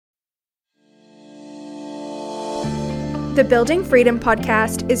The Building Freedom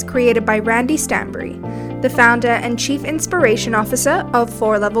podcast is created by Randy Stanbury, the founder and chief inspiration officer of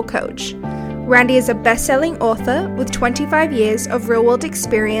 4 Level Coach. Randy is a best-selling author with 25 years of real-world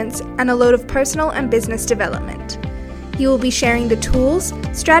experience and a load of personal and business development. He will be sharing the tools,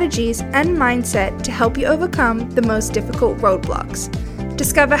 strategies, and mindset to help you overcome the most difficult roadblocks.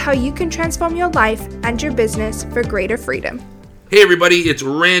 Discover how you can transform your life and your business for greater freedom. Hey everybody, it's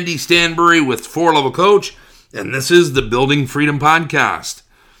Randy Stanbury with 4 Level Coach, and this is the Building Freedom Podcast.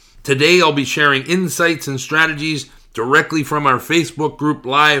 Today I'll be sharing insights and strategies directly from our Facebook group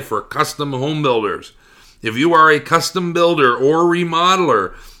live for custom home builders. If you are a custom builder or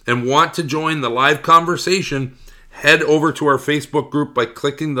remodeler and want to join the live conversation, head over to our Facebook group by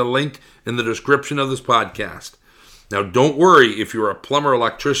clicking the link in the description of this podcast. Now, don't worry if you're a plumber,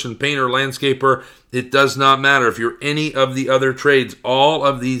 electrician, painter, landscaper. It does not matter if you're any of the other trades. All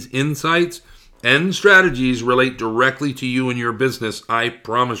of these insights and strategies relate directly to you and your business, I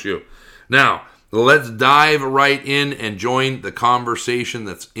promise you. Now, let's dive right in and join the conversation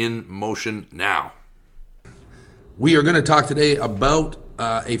that's in motion now. We are going to talk today about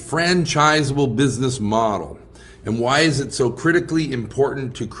a franchisable business model. And why is it so critically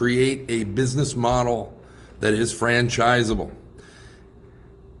important to create a business model that is franchisable?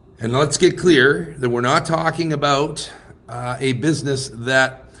 And let's get clear that we're not talking about a business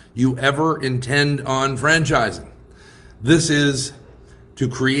that you ever intend on franchising. This is to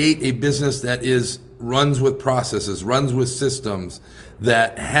create a business that runs with processes, runs with systems,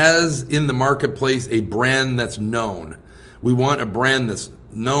 that has in the marketplace a brand that's known. We want a brand that's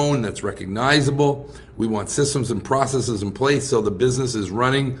known, that's recognizable. We want systems and processes in place so the business is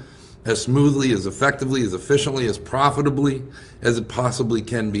running as smoothly, as effectively, as efficiently, as profitably as it possibly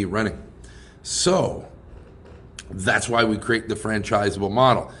can be running. So that's why we create the franchisable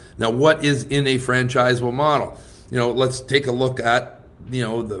model. Now, what is in a franchisable model? Let's take a look at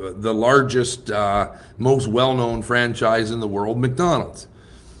the largest, most well-known franchise in the world, McDonald's.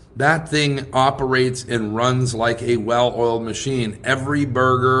 That thing operates and runs like a well-oiled machine. Every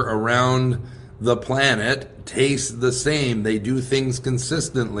burger around the planet tastes the same. They do things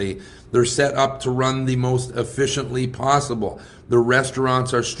consistently. They're set up to run the most efficiently possible. The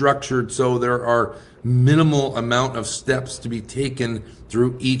restaurants are structured so there are minimal amount of steps to be taken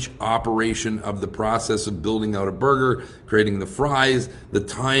through each operation of the process of building out a burger, creating the fries, the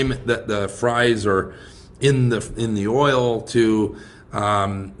time that the fries are in the oil, to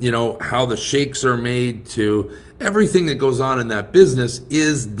how the shakes are made, to everything that goes on in that business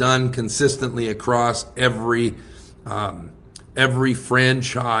is done consistently across every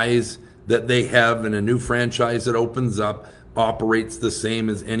franchise that they have, and a new franchise that opens up operates the same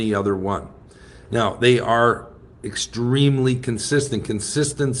as any other one. Now, they are extremely consistent.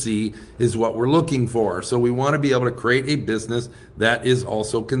 Consistency is what we're looking for. So we want to be able to create a business that is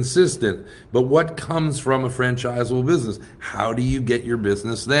also consistent. But what comes from a franchisable business? How do you get your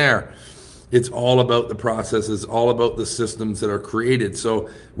business there? It's all about the processes, all about the systems that are created. So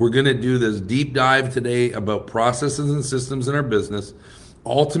we're going to do this deep dive today about processes and systems in our business,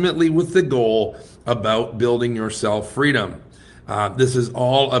 ultimately with the goal about building yourself freedom. This is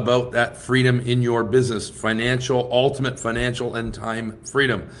all about that freedom in your business, ultimate financial and time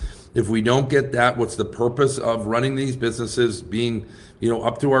freedom. If we don't get that, what's the purpose of running these businesses, being,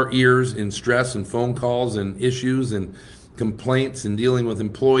 up to our ears in stress and phone calls and issues and complaints and dealing with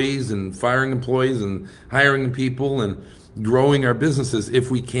employees and firing employees and hiring people and growing our businesses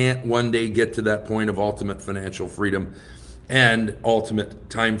if we can't one day get to that point of ultimate financial freedom and ultimate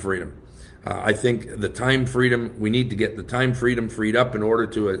time freedom? I think the time freedom, we need to get the time freedom freed up in order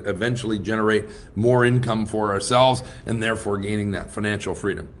to eventually generate more income for ourselves and therefore gaining that financial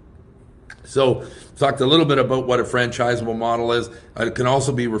freedom. So talked a little bit about what a franchisable model is. It can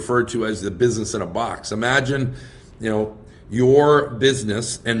also be referred to as the business in a box. Imagine, your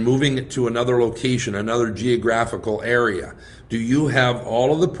business and moving it to another location, another geographical area. Do you have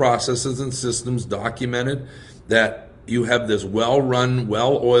all of the processes and systems documented, that you have this well-run,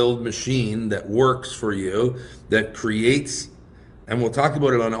 well-oiled machine that works for you, that creates, and we'll talk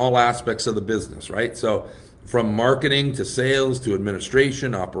about it on all aspects of the business, right? So from marketing to sales to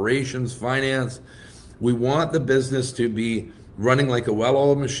administration, operations, finance, we want the business to be running like a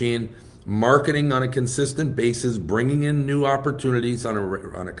well-oiled machine, marketing on a consistent basis, bringing in new opportunities on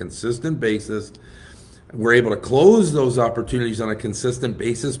a consistent basis. We're able to close those opportunities on a consistent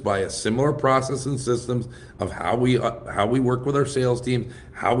basis by a similar process and systems of how we work with our sales team,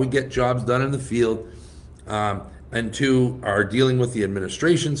 how we get jobs done in the field, and two, are dealing with the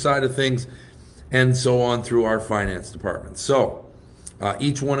administration side of things, and so on through our finance department. So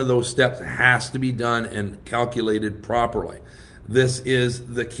Each one of those steps has to be done and calculated properly. This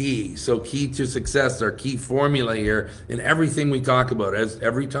is the key. So key to success, our key formula here in everything we talk about, as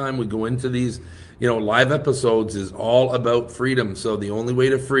every time we go into these live episodes, is all about freedom. So the only way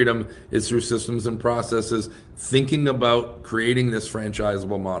to freedom is through systems and processes, thinking about creating this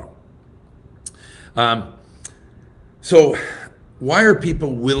franchisable model. So why are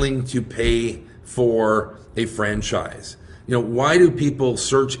people willing to pay for a franchise? Why do people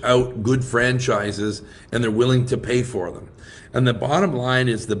search out good franchises and they're willing to pay for them? And the bottom line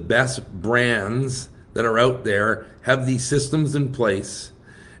is the best brands that are out there have these systems in place,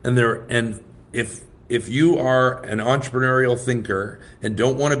 and if you are an entrepreneurial thinker and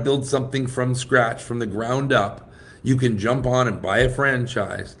don't want to build something from scratch, from the ground up, you can jump on and buy a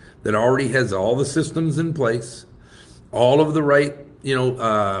franchise that already has all the systems in place, all of the right,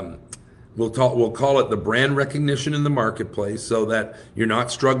 we'll call it the brand recognition in the marketplace, so that you're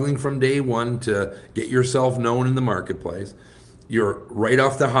not struggling from day one to get yourself known in the marketplace. You're right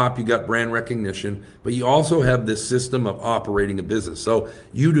off the hop, you got brand recognition, but you also have this system of operating a business. So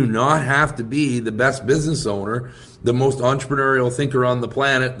you do not have to be the best business owner, the most entrepreneurial thinker on the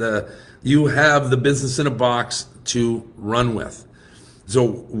planet. You have the business in a box to run with. So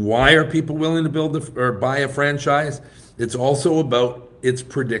why are people willing to build or buy a franchise? It's also about its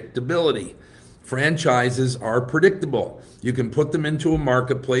predictability. Franchises are predictable. You can put them into a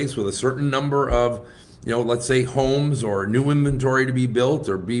marketplace with a certain number of let's say homes or new inventory to be built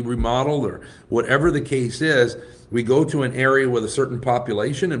or be remodeled or whatever the case is. We go to an area with a certain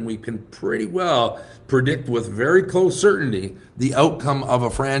population and we can pretty well predict with very close certainty the outcome of a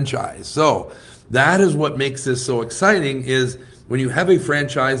franchise. So that is what makes this so exciting, is when you have a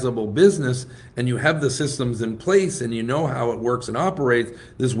franchisable business and you have the systems in place and you know how it works and operates,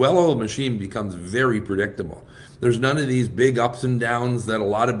 this well-oiled machine becomes very predictable. There's none of these big ups and downs that a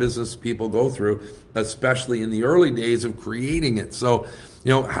lot of business people go through, especially in the early days of creating it. So,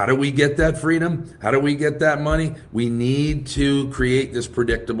 how do we get that freedom? How do we get that money? We need to create this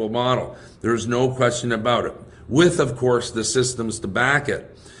predictable model. There's no question about it, with, of course, the systems to back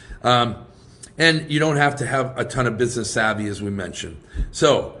it. And you don't have to have a ton of business savvy, as we mentioned.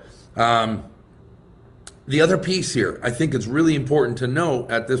 So, the other piece here, I think it's really important to know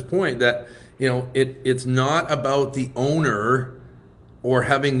at this point that it's not about the owner or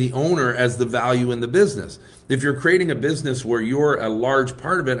having the owner as the value in the business. If you're creating a business where you're a large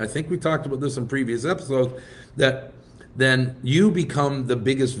part of it, I think we talked about this in previous episodes, that then you become the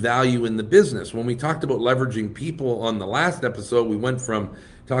biggest value in the business. When we talked about leveraging people on the last episode, we went from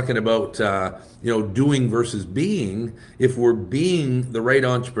talking about doing versus being. If we're being the right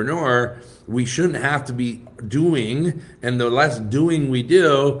entrepreneur, we shouldn't have to be doing, and the less doing we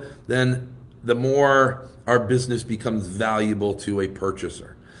do, then the more our business becomes valuable to a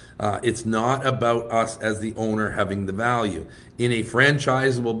purchaser. It's not about us as the owner having the value. In a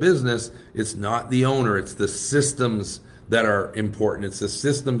franchisable business, it's not the owner, it's the systems that are important. It's the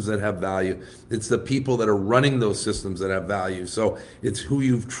systems that have value. It's the people that are running those systems that have value. So it's who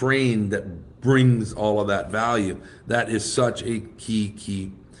you've trained that brings all of that value. That is such a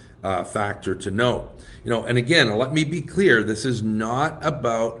key factor to note. And again, let me be clear, this is not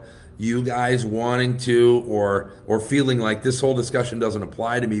about you guys wanting to or feeling like this whole discussion doesn't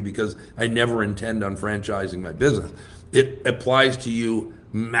apply to me because I never intend on franchising my business. It applies to you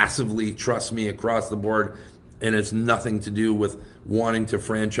massively, trust me, across the board, and it's nothing to do with wanting to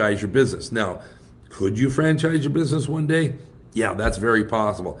franchise your business. Now, could you franchise your business one day? Yeah, that's very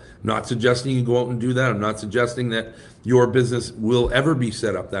possible. I'm not suggesting you go out and do that. I'm not suggesting that your business will ever be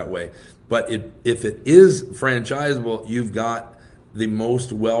set up that way. But if it is franchisable, you've got the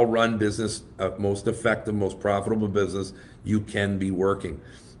most well-run business, most effective, most profitable business you can be working.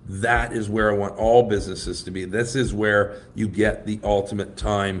 That is where I want all businesses to be. This is where you get the ultimate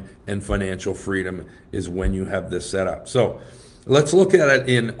time and financial freedom, is when you have this set up. So let's look at it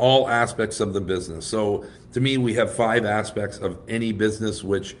in all aspects of the business. So to me, we have 5 aspects of any business,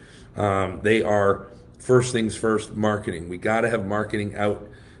 which they are, first things first, marketing. We got to have marketing out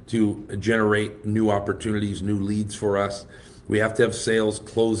to generate new opportunities, new leads for us. We have to have sales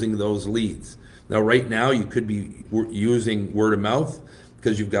closing those leads. Now, right now, you could be using word of mouth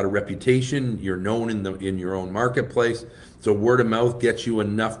because you've got a reputation, you're known in your own marketplace. So word of mouth gets you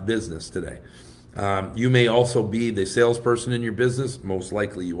enough business today. You may also be the salesperson in your business. Most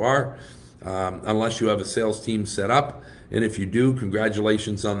likely you are, unless you have a sales team set up. And if you do,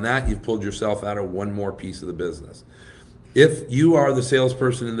 congratulations on that. You've pulled yourself out of one more piece of the business. If you are the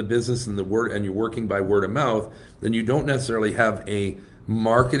salesperson in the business and you're working by word of mouth, then you don't necessarily have a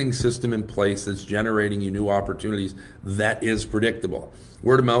marketing system in place that's generating you new opportunities that is predictable.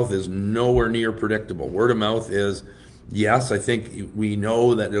 Word of mouth is nowhere near predictable. Word of mouth is, yes, I think we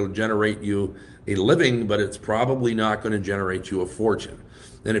know that it'll generate you a living, but it's probably not going to generate you a fortune.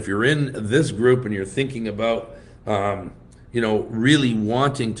 And if you're in this group and you're thinking about, really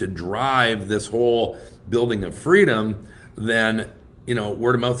wanting to drive this whole building of freedom, then,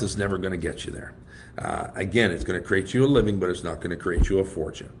 word of mouth is never going to get you there. Again, it's going to create you a living, but it's not going to create you a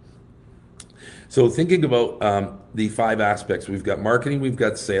fortune. So thinking about the 5 aspects, we've got marketing, we've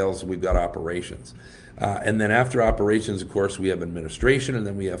got sales, we've got operations. And then after operations, of course, we have administration, and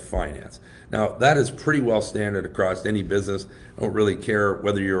then we have finance. Now, that is pretty well standard across any business. I don't really care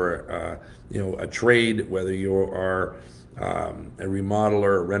whether you're a trade, whether you are a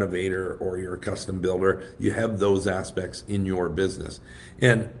remodeler, a renovator, or you're a custom builder. You have those aspects in your business.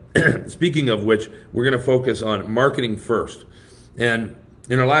 And speaking of which, we're going to focus on marketing first. And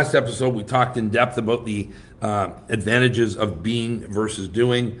in our last episode, we talked in depth about the advantages of being versus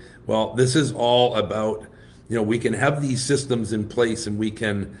doing. Well, this is all about, we can have these systems in place, and we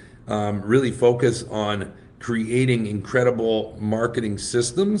can really focus on creating incredible marketing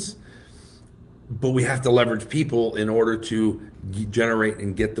systems, but we have to leverage people in order to generate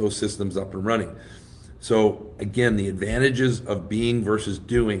and get those systems up and running. So again, the advantages of being versus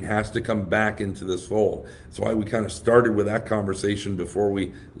doing has to come back into this fold. That's why we kind of started with that conversation before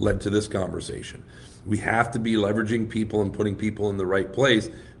we led to this conversation. We have to be leveraging people and putting people in the right place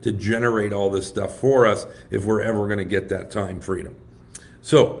to generate all this stuff for us if we're ever going to get that time freedom.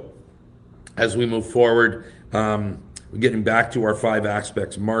 So as we move forward, we're getting back to our 5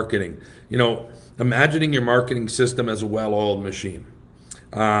 aspects, marketing. Imagining your marketing system as a well-oiled machine.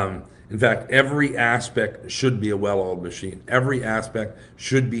 In fact, every aspect should be a well-oiled machine. Every aspect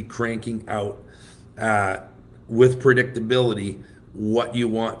should be cranking out with predictability what you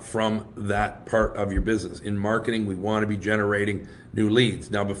want from that part of your business. In marketing, we want to be generating new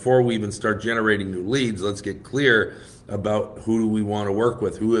leads. Now, before we even start generating new leads, let's get clear about who do we want to work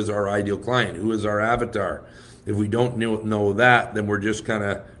with, who is our ideal client, who is our avatar. If we don't know that, then we're just kind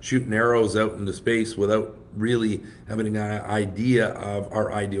of shooting arrows out into space without really having an idea of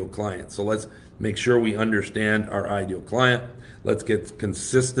our ideal client. So let's make sure we understand our ideal client. Let's get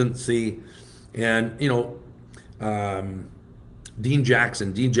consistency. And, Dean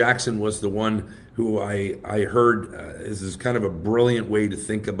Jackson was the one who I heard is kind of a brilliant way to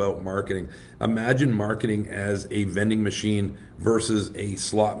think about marketing. Imagine marketing as a vending machine versus a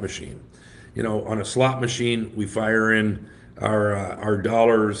slot machine. On a slot machine, we fire in our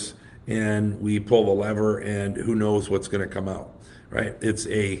dollars and we pull the lever, and who knows what's going to come out, right? It's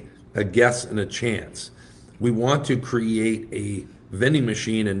a guess and a chance. We want to create a vending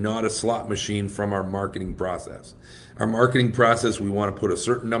machine and not a slot machine from our marketing process. Our marketing process, we want to put a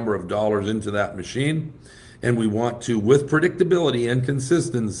certain number of dollars into that machine, and we want to, with predictability and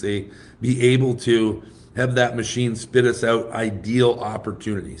consistency, be able to have that machine spit us out ideal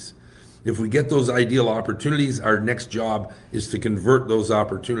opportunities. If we get those ideal opportunities, our next job is to convert those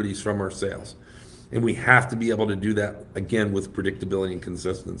opportunities from our sales. And we have to be able to do that, again, with predictability and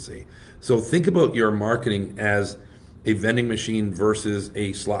consistency. So think about your marketing as a vending machine versus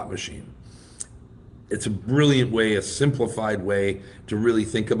a slot machine. It's a brilliant way, a simplified way to really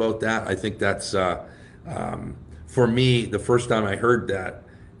think about that. I think that's, for me, the first time I heard that,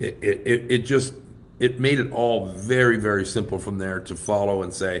 it made it all very, very simple from there to follow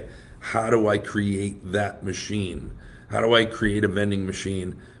and say, how do I create that machine? How do I create a vending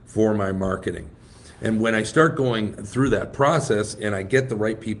machine for my marketing? And when I start going through that process and I get the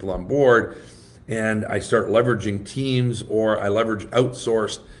right people on board and I start leveraging teams, or I leverage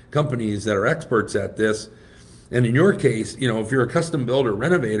outsourced companies that are experts at this, and in your case, if you're a custom builder,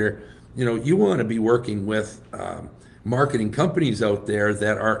 renovator, you want to be working with marketing companies out there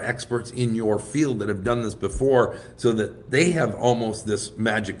that are experts in your field that have done this before, so that they have almost this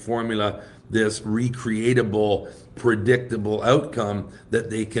magic formula, this recreatable, predictable outcome that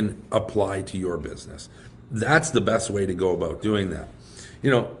they can apply to your business. That's the best way to go about doing that.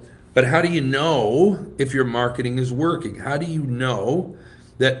 But how do you know if your marketing is working? How do you know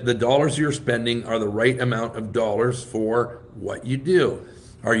that the dollars you're spending are the right amount of dollars for what you do?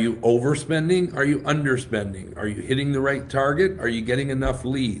 Are you overspending? Are you underspending? Are you hitting the right target? Are you getting enough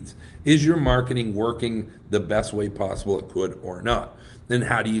leads? Is your marketing working the best way possible it could or not? Then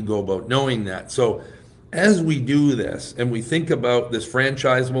how do you go about knowing that? So as we do this and we think about this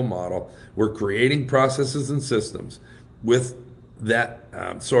franchisable model, we're creating processes and systems with that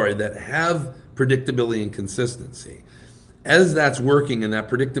have predictability and consistency. As that's working and that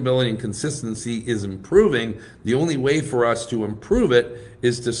predictability and consistency is improving, the only way for us to improve it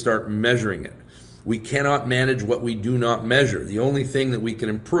is to start measuring it. We cannot manage what we do not measure. The only thing that we can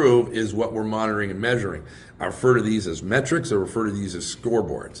improve is what we're monitoring and measuring. I refer to these as metrics. I refer to these as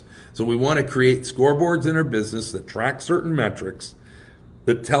scoreboards. So we want to create scoreboards in our business that track certain metrics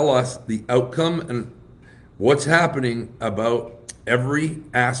that tell us the outcome and what's happening about every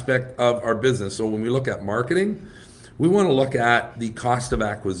aspect of our business. So when we look at marketing, we want to look at the cost of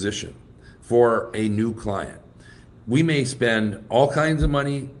acquisition for a new client. We may spend all kinds of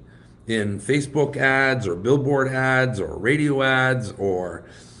money in Facebook ads or billboard ads or radio ads or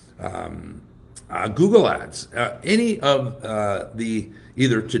Google ads, any of the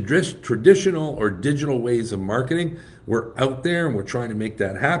either traditional or digital ways of marketing. We're out there and we're trying to make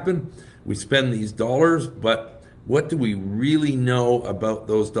that happen. We spend these dollars, but what do we really know about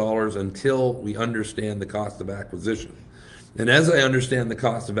those dollars until we understand the cost of acquisition? And as I understand the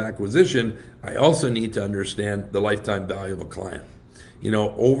cost of acquisition, I also need to understand the lifetime value of a client.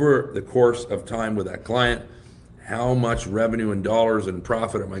 Over the course of time with that client, how much revenue and dollars and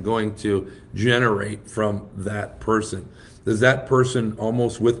profit am I going to generate from that person? Does that person,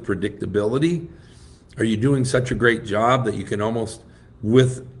 almost with predictability, are you doing such a great job that you can almost,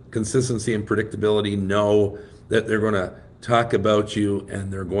 with consistency and predictability, know that they're going to talk about you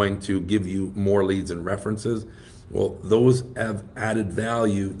and they're going to give you more leads and references? Well, those have added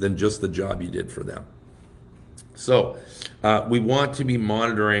value than just the job you did for them. So we want to be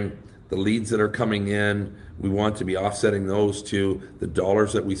monitoring the leads that are coming in. We want to be offsetting those to the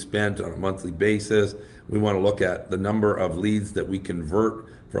dollars that we spent on a monthly basis. We want to look at the number of leads that we convert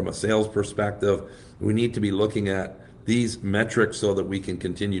from a sales perspective. We need to be looking at these metrics so that we can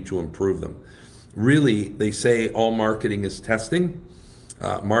continue to improve them. Really, they say all marketing is testing.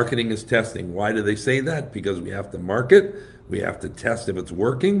 Marketing is testing. Why do they say that? Because we have to market. We have to test if it's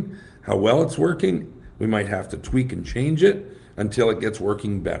working, how well it's working. We might have to tweak and change it until it gets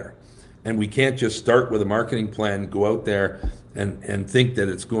working better. And we can't just start with a marketing plan, go out there and think that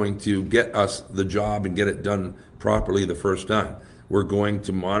it's going to get us the job and get it done properly the first time. We're going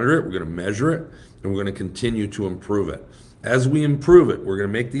to monitor it, we're going to measure it, and we're going to continue to improve it. As we improve it, we're going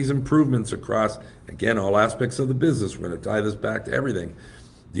to make these improvements across, again, all aspects of the business. We're going to tie this back to everything.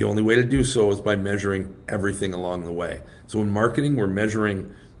 The only way to do so is by measuring everything along the way. So in marketing, we're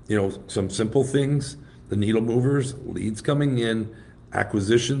measuring, some simple things, the needle movers, leads coming in,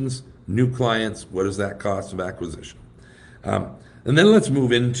 acquisitions, new clients. What is that cost of acquisition? And then let's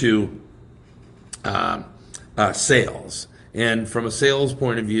move into sales. And from a sales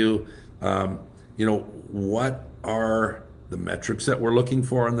point of view, what are the metrics that we're looking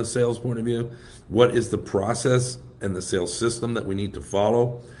for on the sales point of view? What is the process and the sales system that we need to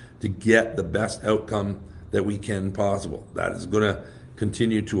follow to get the best outcome that we can possible? That is going to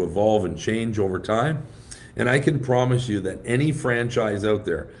continue to evolve and change over time. And I can promise you that any franchise out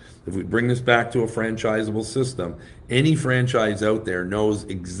there, if we bring this back to a franchisable system, any franchise out there knows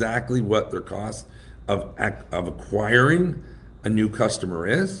exactly what their cost of acquiring a new customer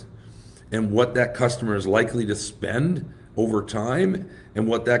is, and what that customer is likely to spend over time, and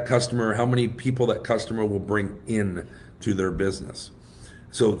what that customer, how many people that customer will bring in to their business.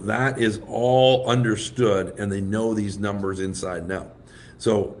 So that is all understood, and they know these numbers inside and out.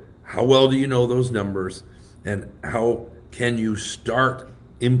 So how well do you know those numbers, and how can you start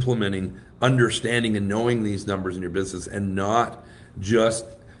implementing, understanding and knowing these numbers in your business, and not just,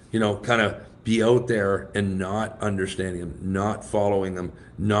 kind of be out there and not understanding them, not following them,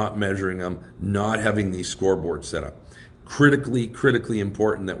 not measuring them, not having these scoreboards set up. Critically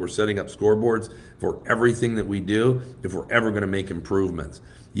important that we're setting up scoreboards for everything that we do if we're ever going to make improvements.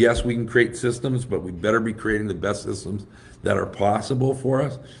 Yes, we can create systems, but we better be creating the best systems that are possible for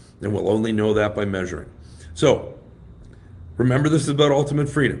us, and we'll only know that by measuring. So remember, this is about ultimate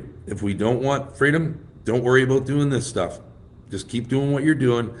freedom. If we don't want freedom, don't worry about doing this stuff. Just keep doing what you're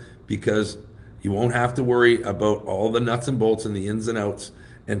doing, because you won't have to worry about all the nuts and bolts and the ins and outs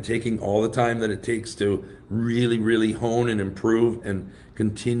and taking all the time that it takes to really hone and improve and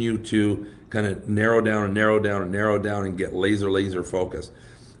continue to kind of narrow down and get laser focused.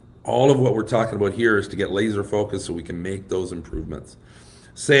 All of what we're talking about here is to get laser focused so we can make those improvements.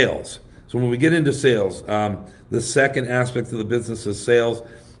 Sales. So when we get into sales, the second aspect of the business is sales.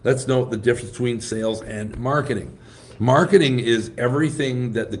 Let's note the difference between sales and marketing. Marketing is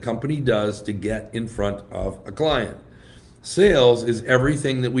everything that the company does to get in front of a client. Sales is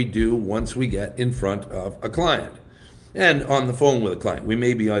everything that we do once we get in front of a client and on the phone with a client. We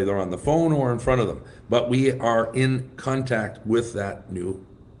may be either on the phone or in front of them, but we are in contact with that new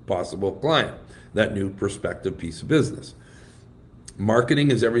possible client, that new prospective piece of business. Marketing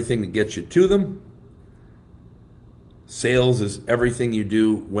is everything that gets you to them. Sales is everything you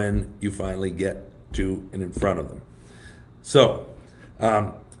do when you finally get to and in front of them. So,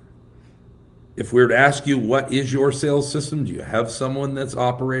 if we were to ask you, what is your sales system? Do you have someone that's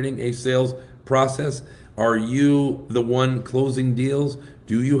operating a sales process? Are you the one closing deals?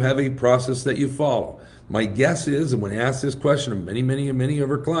 Do you have a process that you follow? My guess is, and when asked this question of many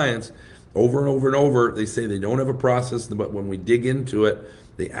of our clients, over and over and over, they say they don't have a process, but when we dig into it,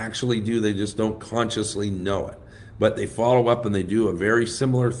 they actually do. They just don't consciously know it. But they follow up and they do a very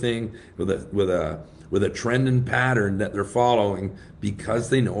similar thing with a trend and pattern that they're following because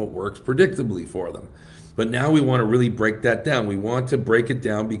they know it works predictably for them. But now we want to really break that down. We want to break it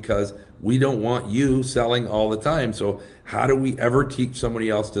down because we don't want you selling all the time. So how do we ever teach somebody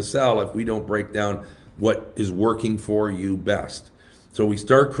else to sell if we don't break down what is working for you best? So we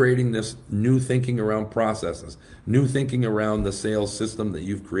start creating this new thinking around processes, new thinking around the sales system that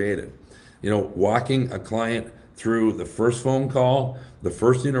you've created. Walking a client through the first phone call, the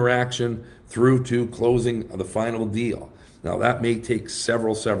first interaction, through to closing the final deal. Now that may take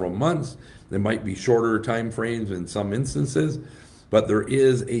several months. There might be shorter time frames in some instances, but there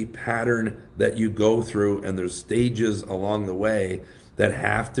is a pattern that you go through, and there's stages along the way that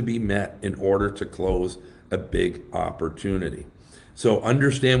have to be met in order to close a big opportunity. So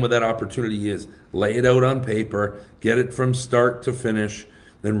understand what that opportunity is. Lay it out on paper, get it from start to finish,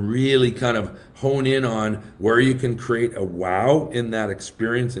 then really kind of hone in on where you can create a wow in that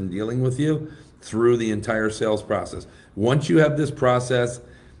experience in dealing with you through the entire sales process. Once you have this process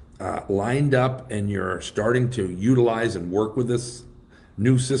lined up and you're starting to utilize and work with this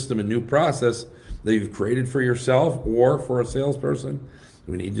new system and new process that you've created for yourself or for a salesperson,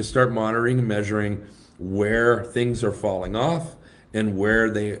 we need to start monitoring and measuring where things are falling off and where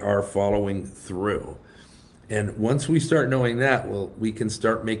they are following through. And once we start knowing that, we can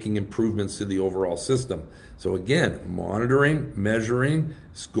start making improvements to the overall system. So again, monitoring, measuring,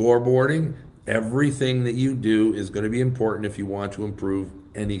 scoreboarding, everything that you do is going to be important if you want to improve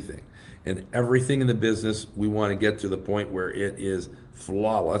anything. And everything in the business, we want to get to the point where it is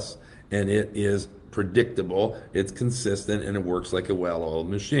flawless and it is predictable, it's consistent, and it works like a well-oiled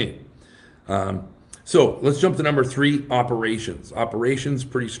machine. So let's jump to number 3, operations. Operations,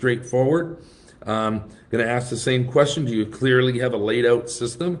 pretty straightforward. Going to ask the same question. Do you clearly have a laid out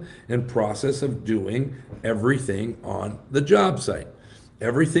system and process of doing everything on the job site?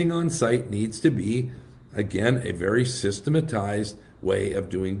 Everything on site needs to be, again, a very systematized way of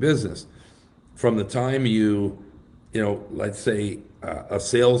doing business. From the time let's say a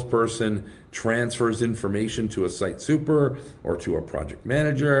salesperson transfers information to a site super or to a project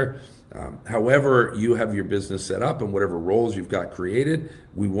manager, however you have your business set up and whatever roles you've got created,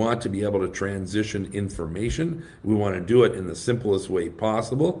 we want to be able to transition information. We want to do it in the simplest way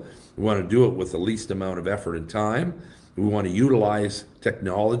possible. We want to do it with the least amount of effort and time. We want to utilize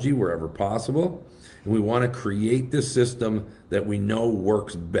technology wherever possible. And we want to create this system that we know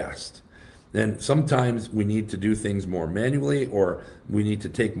works best. And sometimes we need to do things more manually, or we need to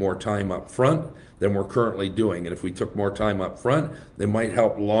take more time up front than we're currently doing. And if we took more time up front, they might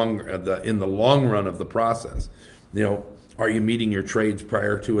help in the long run of the process. Are you meeting your trades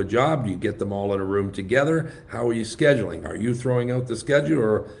prior to a job? Do you get them all in a room together? How are you scheduling? Are you throwing out the schedule,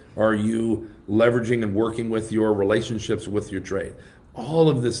 or are you leveraging and working with your relationships with your trade? All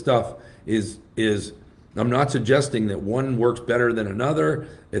of this stuff is I'm not suggesting that one works better than another.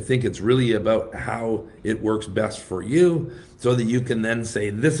 I think it's really about how it works best for you, so that you can then say,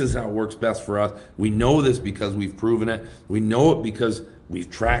 this is how it works best for us. We know this because we've proven it. We know it because we've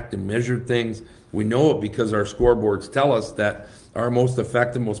tracked and measured things. We know it because our scoreboards tell us that our most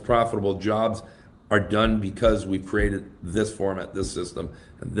effective, most profitable jobs are done because we've created this format, this system,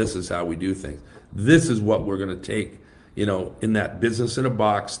 and this is how we do things. This is what we're going to take, in that business in a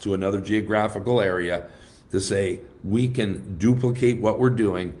box to another geographical area, to say we can duplicate what we're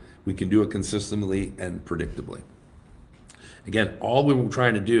doing, we can do it consistently and predictably. Again, all we were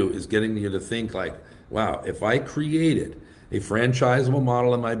trying to do is getting you to think like, wow, if I created a franchisable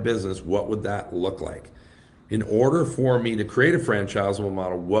model in my business, what would that look like? In order for me to create a franchisable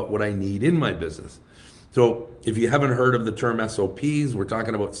model, what would I need in my business? So if you haven't heard of the term SOPs, we're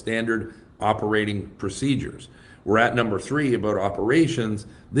talking about standard operating procedures. We're at number 3 about operations.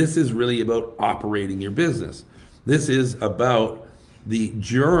 This is really about operating your business. This is about the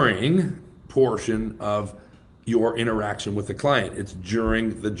during portion of your interaction with the client. It's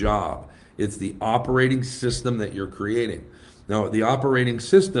during the job. It's the operating system that you're creating. Now, the operating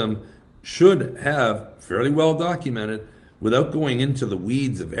system should have fairly well documented without going into the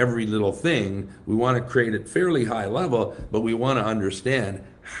weeds of every little thing, we want to create it fairly high level, but we want to understand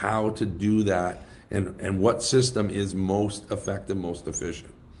how to do that and what system is most effective, most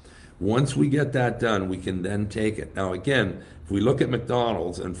efficient. Once we get that done, we can then take it. Now, again, if we look at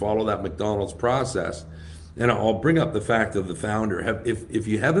McDonald's and follow that McDonald's process, and I'll bring up the fact of The Founder. If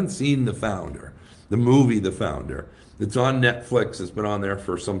you haven't seen The Founder, the movie The Founder, it's on Netflix. It's been on there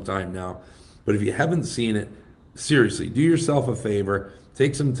for some time now. But if you haven't seen it, seriously, do yourself a favor,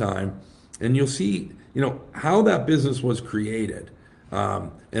 take some time, and you'll see, how that business was created,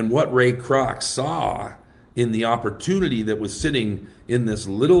 and what Ray Kroc saw in the opportunity that was sitting in this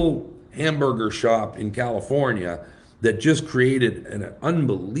little hamburger shop in California that just created an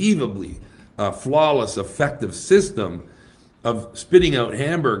unbelievably flawless, effective system of spitting out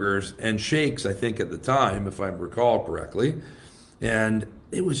hamburgers and shakes, I think at the time, if I recall correctly. And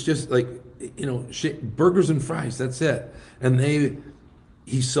it was just like, burgers and fries, that's it. And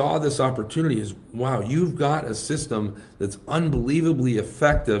he saw this opportunity as, wow, you've got a system that's unbelievably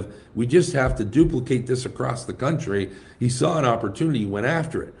effective. We just have to duplicate this across the country. He saw an opportunity, went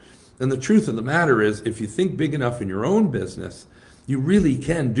after it. And the truth of the matter is, if you think big enough in your own business, you really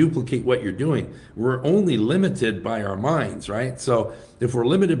can duplicate what you're doing. We're only limited by our minds, right? So if we're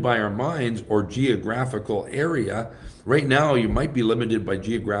limited by our minds or geographical area, right now you might be limited by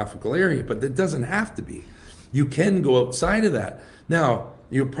geographical area, but it doesn't have to be. You can go outside of that. Now,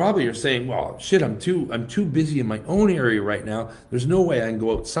 you probably are saying, well, shit, I'm too busy in my own area right now. There's no way I can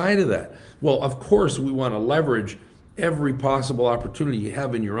go outside of that. Well, of course, we want to leverage every possible opportunity you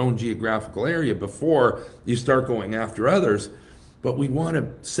have in your own geographical area before you start going after others. But we want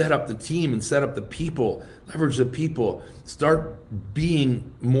to set up the team and set up the people, leverage the people, start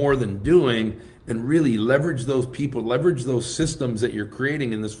being more than doing, and really leverage those people, leverage those systems that you're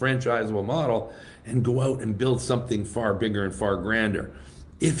creating in this franchisable model, and go out and build something far bigger and far grander.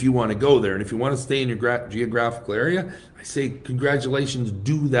 If you want to go there, and if you want to stay in your geographical area, I say congratulations,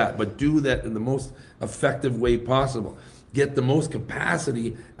 do that, but do that in the most effective way possible. Get the most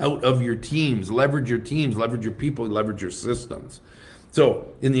capacity out of your teams, leverage your people, leverage your systems.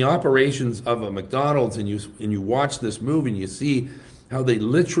 So in the operations of a McDonald's, and you watch this movie and you see how they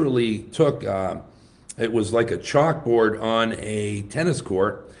literally took, it was like a chalkboard on a tennis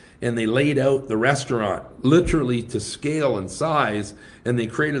court, and they laid out the restaurant literally to scale and size, and they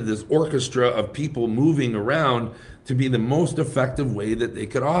created this orchestra of people moving around to be the most effective way that they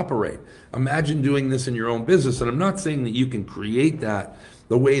could operate. Imagine doing this in your own business, and I'm not saying that you can create that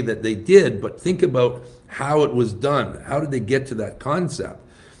the way that they did, but think about how it was done. How did they get to that concept?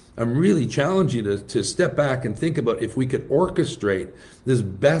 I'm really challenging you to step back and think about if we could orchestrate this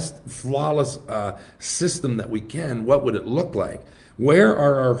best flawless system that we can, what would it look like? Where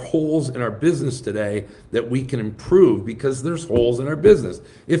are our holes in our business today that we can improve? Because there's holes in our business.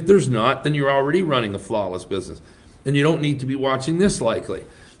 If there's not, then you're already running a flawless business. And you don't need to be watching this likely.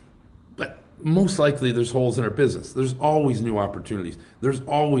 But most likely there's holes in our business. There's always new opportunities. There's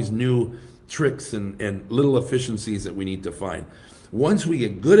always new tricks and little efficiencies that we need to find. Once we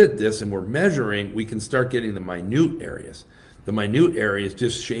get good at this and we're measuring, we can start getting the minute areas. The minute areas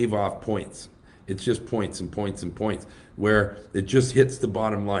just shave off points. It's just points and points and points where it just hits the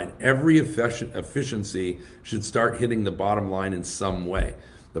bottom line. Every efficiency should start hitting the bottom line in some way.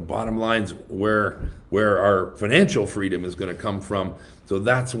 The bottom line's where our financial freedom is going to come from. So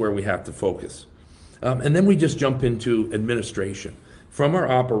that's where we have to focus. And then we just jump into administration from our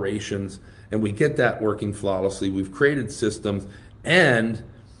operations, and we get that working flawlessly. We've created systems, and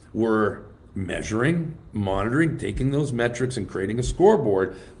we're measuring, monitoring, taking those metrics and creating a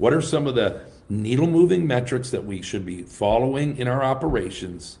scoreboard. What are some of the needle-moving metrics that we should be following in our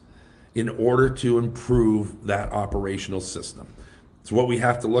operations in order to improve that operational system? It's what we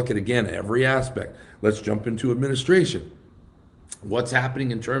have to look at, again, every aspect. Let's jump into administration. What's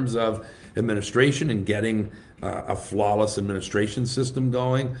happening in terms of administration and getting a flawless administration system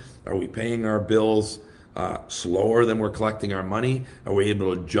going? Are we paying our bills slower than we're collecting our money? Are we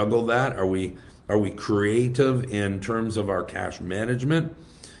able to juggle that? Are we creative in terms of our cash management?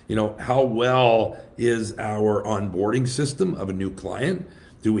 How well is our onboarding system of a new client?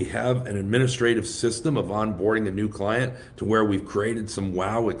 Do we have an administrative system of onboarding a new client to where we've created some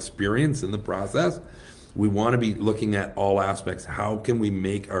wow experience in the process? We want to be looking at all aspects. How can we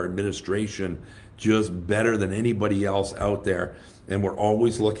make our administration just better than anybody else out there? And we're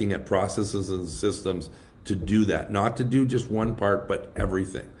always looking at processes and systems to do that. Not to do just one part, but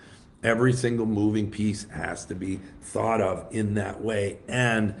everything. Every single moving piece has to be thought of in that way,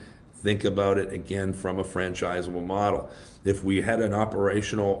 and think about it again from a franchisable model. If we had an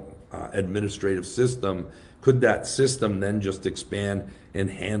operational administrative system Could that system then just expand and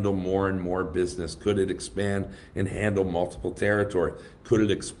handle more and more business? Could it expand and handle multiple territory? Could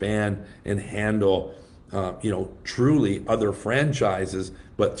it expand and handle, truly other franchises,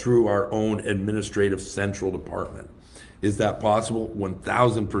 but through our own administrative central department? Is that possible?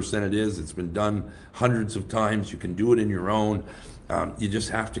 1000% it is. It's been done hundreds of times. You can do it in your own. You just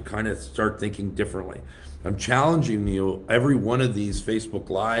have to kind of start thinking differently. I'm challenging you, every one of these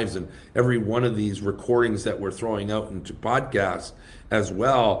Facebook Lives and every one of these recordings that we're throwing out into podcasts as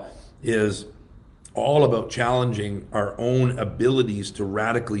well is all about challenging our own abilities to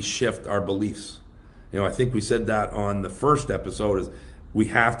radically shift our beliefs. I think we said that on the first episode, is we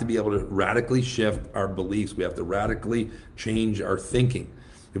have to be able to radically shift our beliefs. We have to radically change our thinking.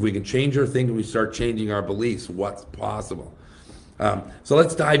 If we can change our thinking, we start changing our beliefs. What's possible? So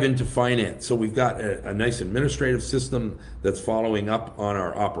let's dive into finance. So we've got a nice administrative system that's following up on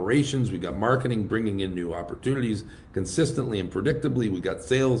our operations. We've got marketing bringing in new opportunities consistently and predictably. We've got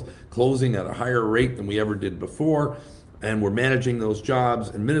sales closing at a higher rate than we ever did before. And we're managing those jobs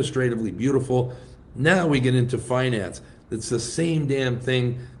administratively. Beautiful. Now we get into finance. It's the same damn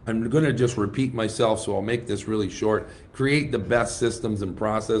thing. I'm going to just repeat myself, so I'll make this really short. Create the best systems and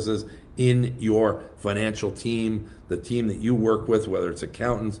processes in your financial team, the team that you work with, whether it's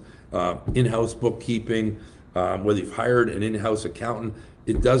accountants, in-house bookkeeping, whether you've hired an in-house accountant,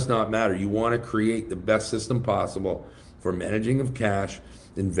 it does not matter. You want to create the best system possible for managing of cash,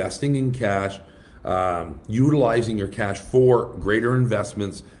 investing in cash, utilizing your cash for greater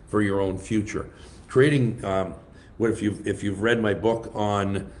investments for your own future. Creating, if you've read my book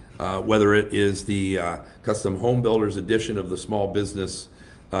on whether it is the Custom Home Builders edition of the Small Business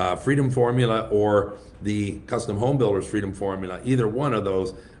Freedom Formula or the Custom Home Builders Freedom Formula, either one of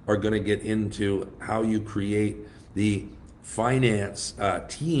those are going to get into how you create the finance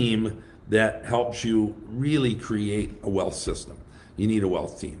team that helps you really create a wealth system. You need a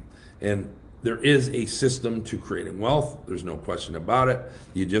wealth team. And there is a system to creating wealth. There's no question about it.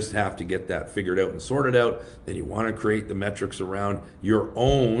 You just have to get that figured out and sorted out. And you want to create the metrics around your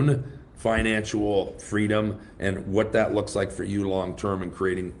own financial freedom and what that looks like for you long term, and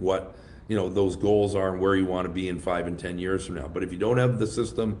creating what those goals are and where you want to be in 5 and 10 years from now. But if you don't have the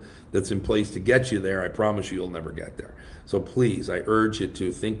system that's in place to get you there, I promise you'll never get there. So please, I urge you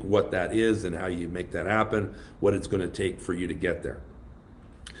to think what that is and how you make that happen, what it's going to take for you to get there.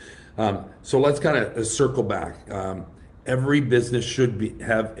 So let's kind of circle back. Every business should be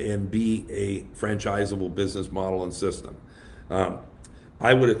a franchisable business model and system.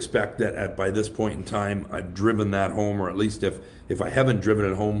 I would expect that by this point in time, I've driven that home, or at least if I haven't driven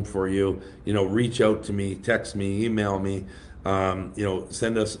it home for you, reach out to me, text me, email me,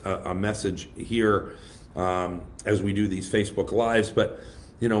 send us a message here as we do these Facebook Lives. But,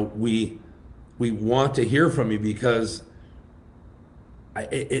 we want to hear from you, because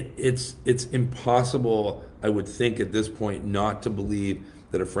it's impossible, I would think at this point, not to believe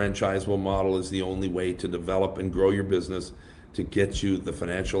that a franchisable model is the only way to develop and grow your business to get you the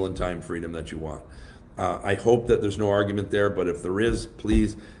financial and time freedom that you want. I hope that there's no argument there, but if there is,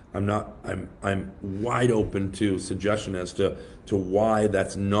 please, I'm wide open to suggestion as to why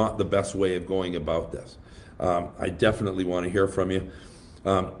that's not the best way of going about this. I definitely want to hear from you.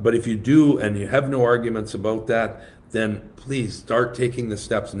 But if you do and you have no arguments about that, then please start taking the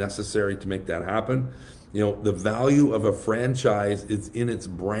steps necessary to make that happen. The value of a franchise is in its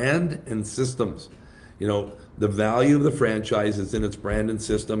brand and systems. The value of the franchise is in its brand and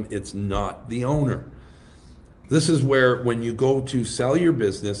system. It's not the owner. This is where, when you go to sell your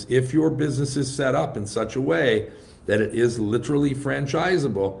business, if your business is set up in such a way that it is literally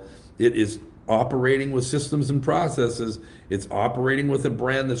franchisable, it is operating with systems and processes, it's operating with a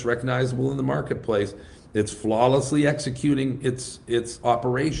brand that's recognizable in the marketplace, it's flawlessly executing its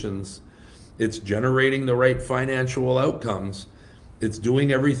operations, it's generating the right financial outcomes, it's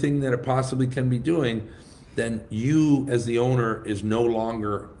doing everything that it possibly can be doing, then you as the owner is no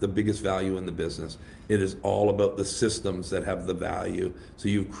longer the biggest value in the business. It is all about the systems that have the value. So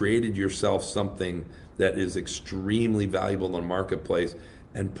you've created yourself something that is extremely valuable in the marketplace,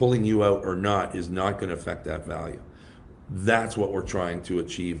 and pulling you out or not is not going to affect that value. That's what we're trying to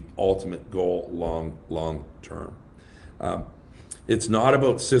achieve, ultimate goal, long term. It's not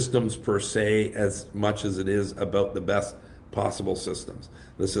about systems per se as much as it is about the best possible systems.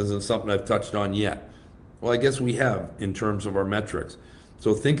 This isn't something I've touched on yet. Well, I guess we have, in terms of our metrics.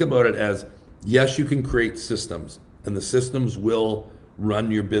 So think about it as, yes, you can create systems, and the systems will run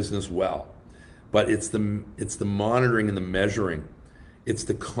your business well. But it's the monitoring and the measuring. It's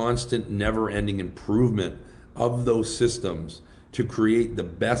the constant, never-ending improvement of those systems to create the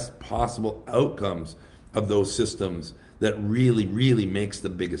best possible outcomes of those systems that really, really makes the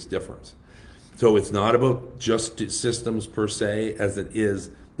biggest difference. So it's not about just systems per se as it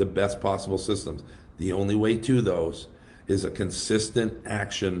is the best possible systems. The only way to those is a consistent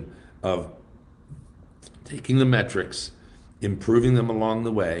action of taking the metrics, improving them along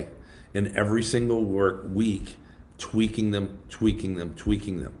the way, and every single week, tweaking them.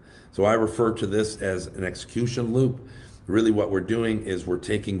 So I refer to this as an execution loop. Really what we're doing is we're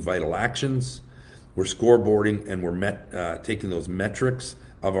taking vital actions, we're scoreboarding, and we're taking those metrics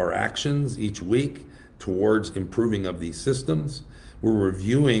of our actions each week towards improving of these systems. We're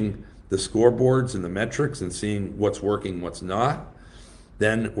reviewing the scoreboards and the metrics and seeing what's working, what's not.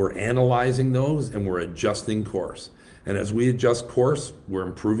 Then we're analyzing those and we're adjusting course. And as we adjust course, we're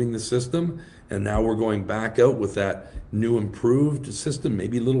improving the system. And now we're going back out with that new improved system,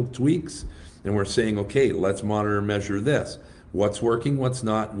 maybe little tweaks. And we're saying, okay, let's monitor and measure this. What's working, what's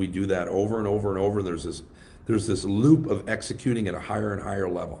not. We do that over and over and over. There's this loop of executing at a higher and higher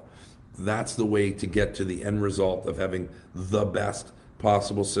level. That's the way to get to the end result of having the best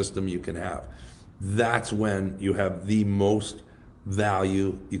possible system you can have. That's when you have the most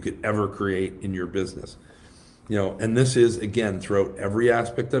value you could ever create in your business. And this is, again, throughout every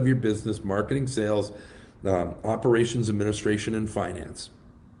aspect of your business: marketing, sales, operations, administration, and finance.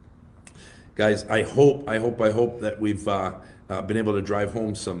 Guys, I hope that we've been able to drive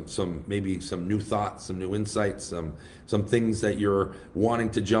home some new thoughts, some new insights, some things that you're wanting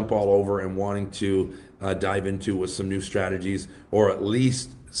to jump all over and wanting to dive into with some new strategies, or at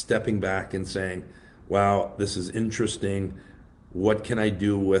least stepping back and saying, wow, this is interesting. What can I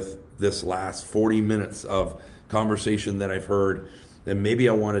do with this last 40 minutes of conversation that I've heard? And maybe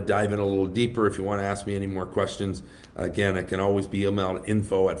I want to dive in a little deeper. If you want to ask me any more questions, again, I can always be emailed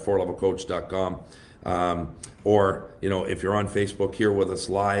info@4levelcoach.com. Or, if you're on Facebook here with us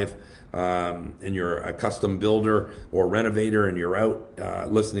live, and you're a custom builder or renovator and you're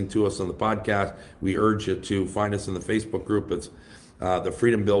out listening to us on the podcast, we urge you to find us in the Facebook group. It's the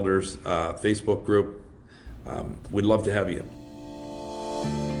Freedom Builders Facebook group. We'd love to have you.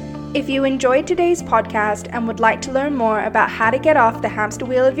 If you enjoyed today's podcast and would like to learn more about how to get off the hamster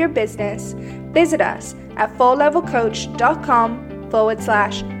wheel of your business, visit us at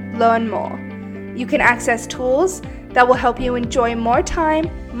 4levelcoach.com/learn more. You can access tools that will help you enjoy more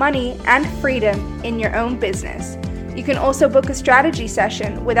time, money, and freedom in your own business. You can also book a strategy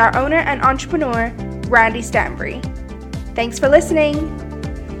session with our owner and entrepreneur, Randy Stanbury. Thanks for listening.